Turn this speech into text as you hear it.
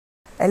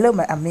Hello,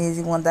 my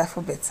amazing,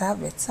 wonderful, better,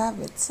 and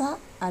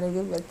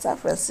again better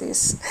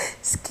Francis.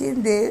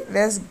 Skin day,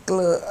 let's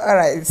glow.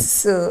 Alright,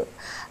 so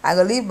I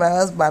gonna leave my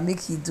husband make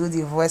he do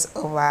the voice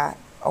over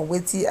or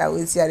waiting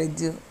and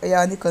do.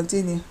 Yeah, only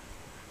continue.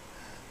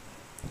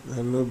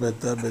 Hello,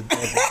 better.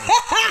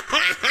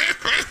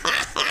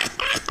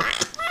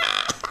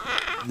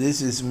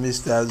 This is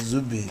Mr.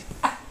 Zubi in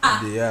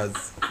the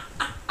house.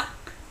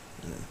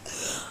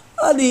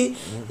 Honey,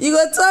 you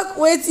go talk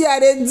waiting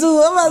and do.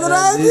 Oh my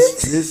God!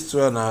 This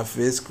one our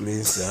face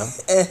cleanser.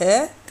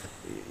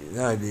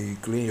 Now they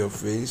clean your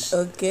face.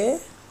 Okay.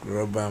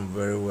 Rub them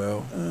very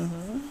well.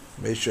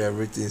 Make sure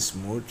everything's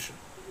smooth.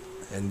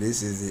 And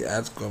this is the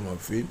outcome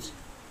of it.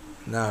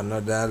 Now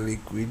another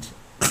liquid.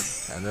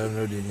 I don't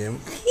know the name.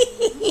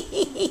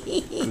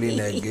 Clean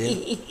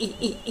again.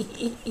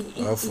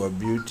 All for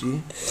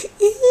beauty.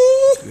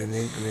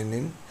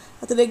 Cleaning.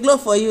 I have to glow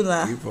for you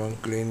now. Keep on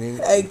cleaning.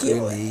 Clean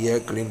the ear,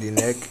 clean the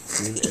neck,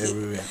 clean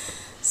everywhere.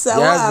 So I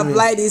want to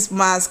apply this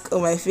mask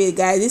on my face,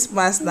 guys. This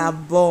mask now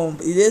bomb.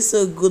 It is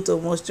so good to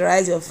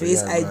moisturize your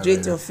face,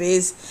 hydrate your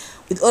face.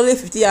 With only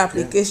 50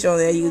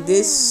 applications, you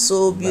did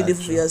so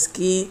beautiful for your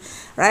skin.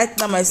 Right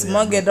now, my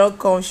small girl don't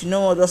come. She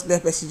know what just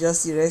left, but she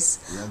just serious.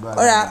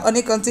 Alright,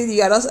 only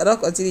continue. I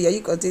don't continue.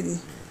 You continue.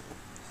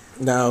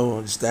 Now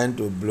it's time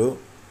to blow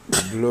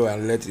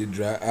and let it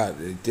dry out.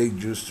 Take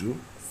juice too.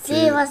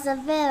 Sí, vas a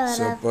ver.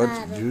 Support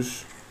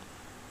juice.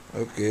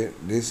 Okay,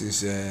 this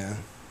is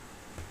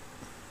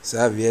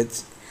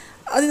serviette.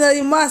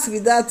 Ordinary mask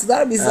with that.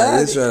 That'll be sad.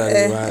 This one is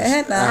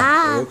the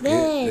mask.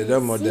 Okay, they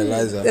don't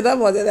modelize that.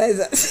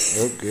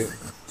 Okay,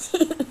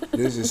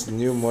 this is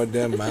new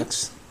modern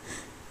mask.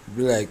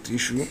 Be like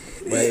tissue,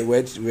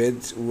 wet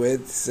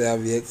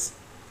serviette.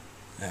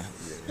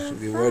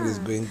 The world is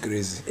going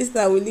crazy. It's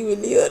not Willy.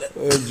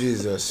 Oh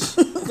Jesus!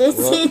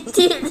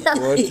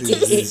 What is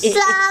this?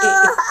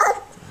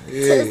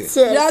 Hey.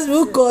 Just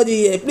who called you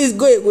here? Please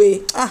go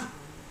away.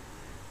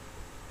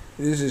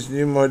 This is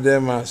new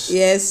modern mask.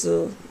 Yes,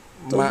 so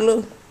to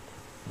glow.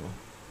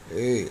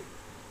 Hey,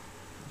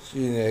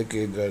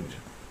 okay, God.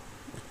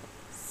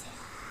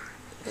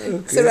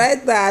 Okay. So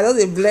right now, I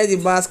don't blend the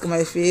mask on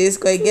my face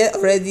because I get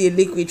already a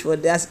liquid for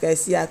that. As you can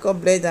see, I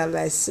can't blend that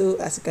like so.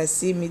 As you can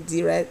see me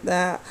do right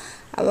now,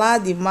 allow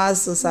the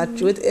mask to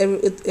saturate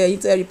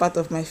into every part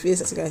of my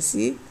face. As you can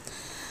see,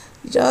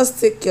 just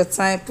take your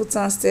time, put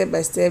on step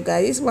by step,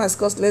 guys. This mask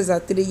costs less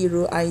than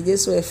 €3 and it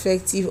is so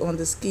effective on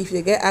the skin. If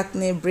you get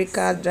acne,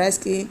 breakout, dry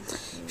skin,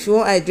 if you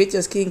want to hydrate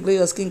your skin, glow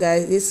your skin,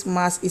 guys, this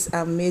mask is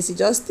amazing.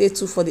 Just stay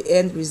tuned for the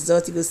end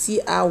result. You will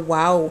see how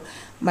wow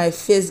my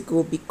face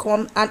go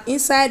become. And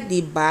inside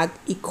the bag,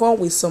 it comes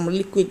with some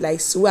liquid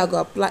like so. I go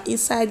apply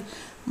inside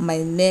my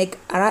neck,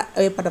 around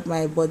every part of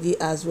my body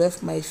as well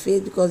for my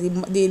face, because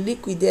the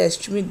liquid there is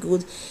extremely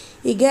good.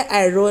 It get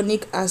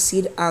hyaluronic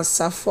acid and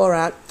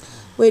sulfuric,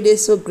 where they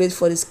so great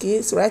for the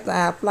skin. So right now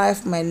I apply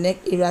for my neck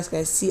area. As you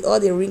can see, all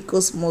the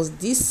wrinkles must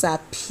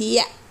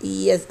disappear.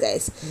 Yes,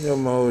 guys. No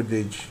more old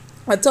age.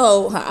 At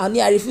all,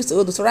 I refuse to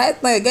go to. So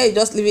right now, you guys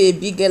just live a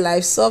big girl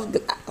life, soft.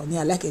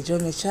 I like a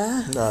John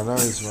Mecha. No,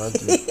 it's not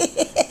true.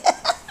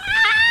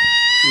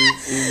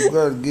 If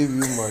God give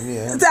you money,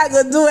 what I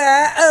go do?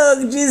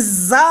 Oh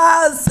Jesus!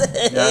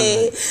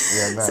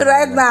 So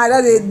right now,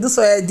 I just do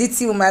some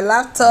editing with my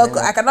laptop.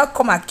 I cannot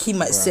come and kill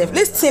myself.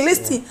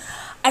 Listen.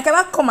 I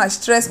cannot come and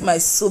stress my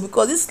soul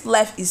because this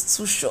life is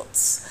too short.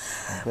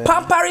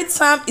 Pampering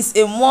time is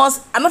a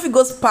must. I know if it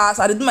goes past,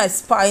 I do my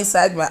spa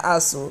inside my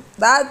house. So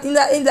that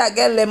in there I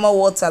get lemon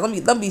water.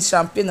 Don't be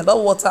champagne. I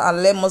don't water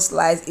and lemon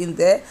slice in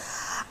there.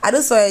 I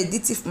do some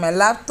editing for my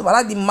laptop. I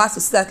like the mask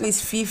to sit at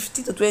least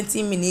 50 to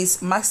 20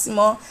 minutes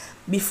maximum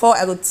before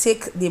I go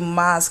take the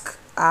mask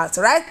out.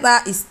 Right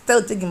now, it's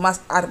still taking the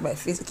mask out of my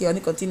face. Okay,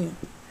 only continue.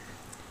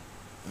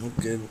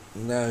 Okay,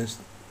 now it's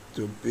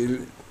to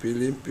peeling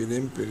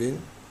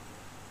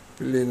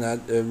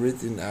out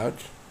everything out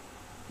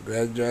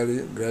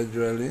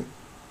gradually,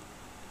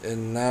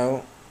 and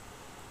now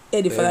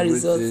the final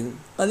result. And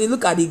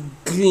look at the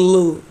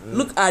glow.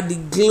 Look at the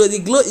glow. The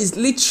glow is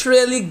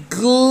literally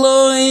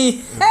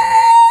glowing.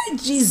 Hey,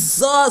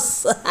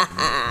 Jesus!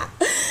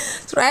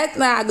 So right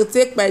now I go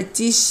take my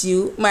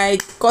tissue, my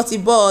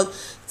cotton ball,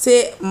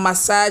 take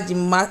massage the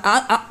mask.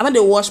 I'm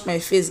gonna wash my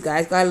face,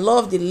 guys. I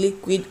love the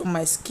liquid on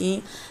my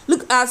skin.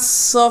 Look how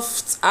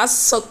soft, how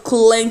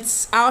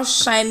succulent, how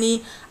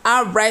shiny,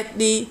 how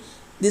brightly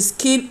the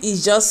skin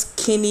is just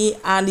skinny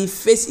and the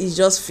face is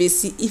just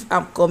facey if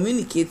I'm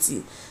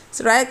communicating.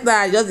 So right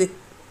now I just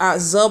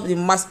absorb the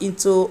mask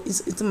into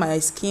my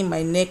skin,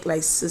 my neck,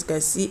 like so you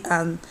can see,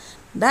 and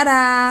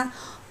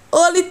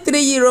only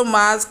 €3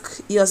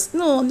 mask. Yes,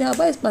 no, they are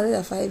buying less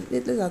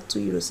than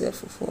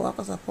 €2 for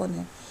workers upon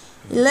them.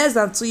 Less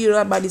than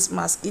 €2 buy this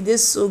mask. It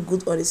is so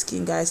good on the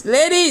skin, guys.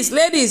 Ladies,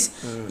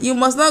 you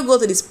must not go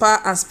to the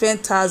spa and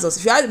spend thousands.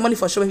 If you have the money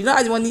for shopping, if you don't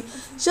have the money,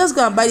 just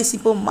go and buy this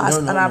simple mask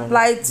and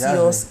apply it to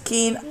your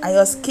skin, and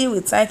your skin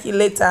will thank you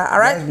later.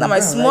 Alright, now my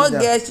small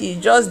girl, she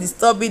just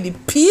disturbing the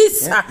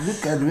peace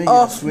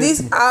of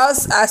this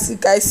house. As you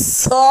guys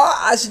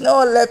saw, as you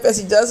know, let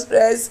person just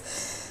rest.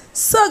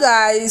 So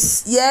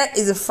guys, here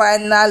is the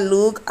final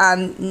look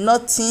and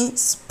nothing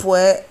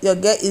spoil. Your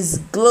girl is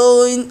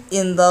glowing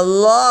in the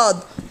Lord.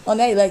 Oh,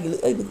 now you like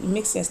it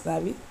makes sense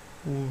now.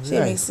 She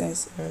makes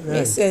sense.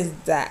 Makes sense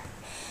that.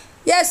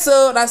 Yes,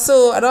 so that's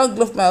so I don't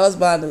glove my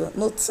husband.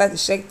 No time to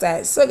shake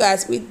time. So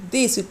guys, with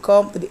this we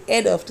come to the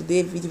end of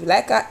today's video. If you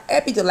like her,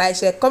 help me to like,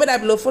 share, comment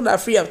down below. Phone are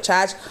free of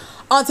charge.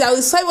 Until I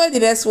will see you in the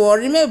next one.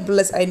 Remain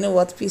blessed. I know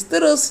what. Peace.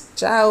 Toodles.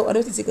 Ciao. I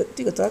don't think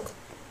you go talk.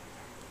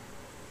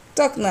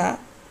 Talk now.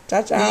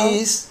 Ciao, ciao.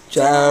 Peace.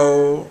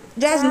 Ciao.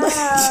 Just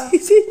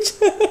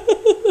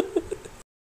ciao.